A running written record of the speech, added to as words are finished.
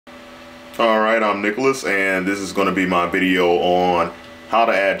Alright, I'm Nicholas, and this is going to be my video on how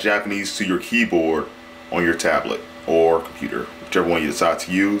to add Japanese to your keyboard on your tablet or computer, whichever one you decide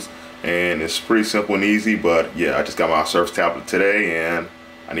to use. And it's pretty simple and easy, but yeah, I just got my Surface tablet today and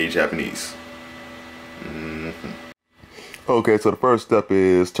I need Japanese. Okay, so the first step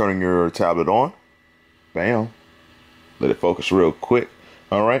is turning your tablet on. Bam. Let it focus real quick.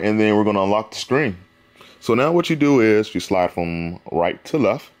 Alright, and then we're going to unlock the screen. So now what you do is you slide from right to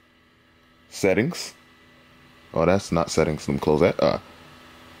left. Settings. Oh, that's not settings. Let me close that.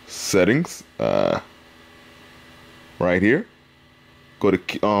 Settings. Right here. Go to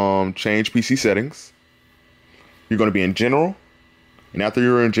change PC settings. You're going to be in general, and after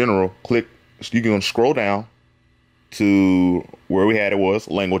you're in general, click. You can scroll down to where we had it was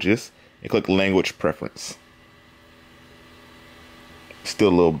languages, and click language preference. Still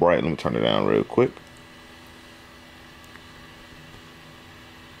a little bright. Let me turn it down real quick.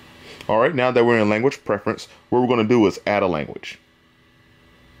 Alright, now that we're in language preference, what we're going to do is add a language.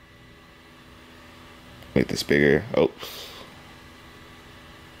 Make this bigger. Oops.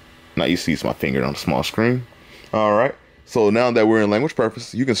 Now you see my finger on a small screen. Alright, so now that we're in language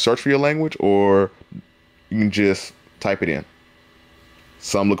preference, you can search for your language or you can just type it in.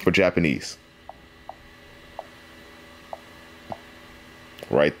 So I'm looking for Japanese.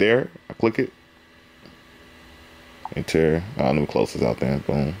 Right there, I click it. Enter. Let me close this out there.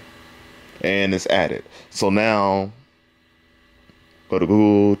 Boom. And it's added. So now go to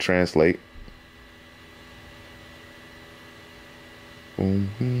Google Translate. I don't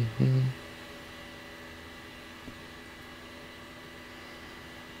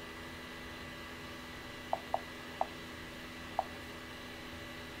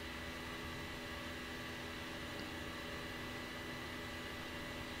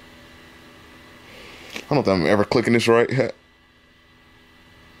know if I'm ever clicking this right.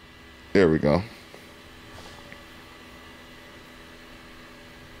 There we go.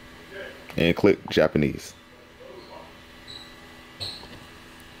 And click Japanese.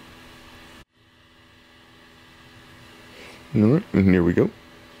 Alright, and here we go.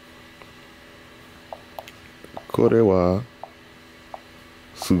 Kore wa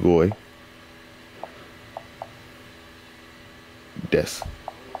sugoi desu.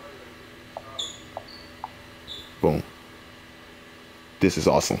 Boom. This is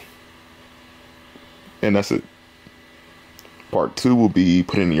awesome. And that's it. Part 2 will be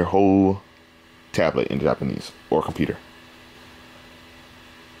putting your whole tablet in Japanese or computer.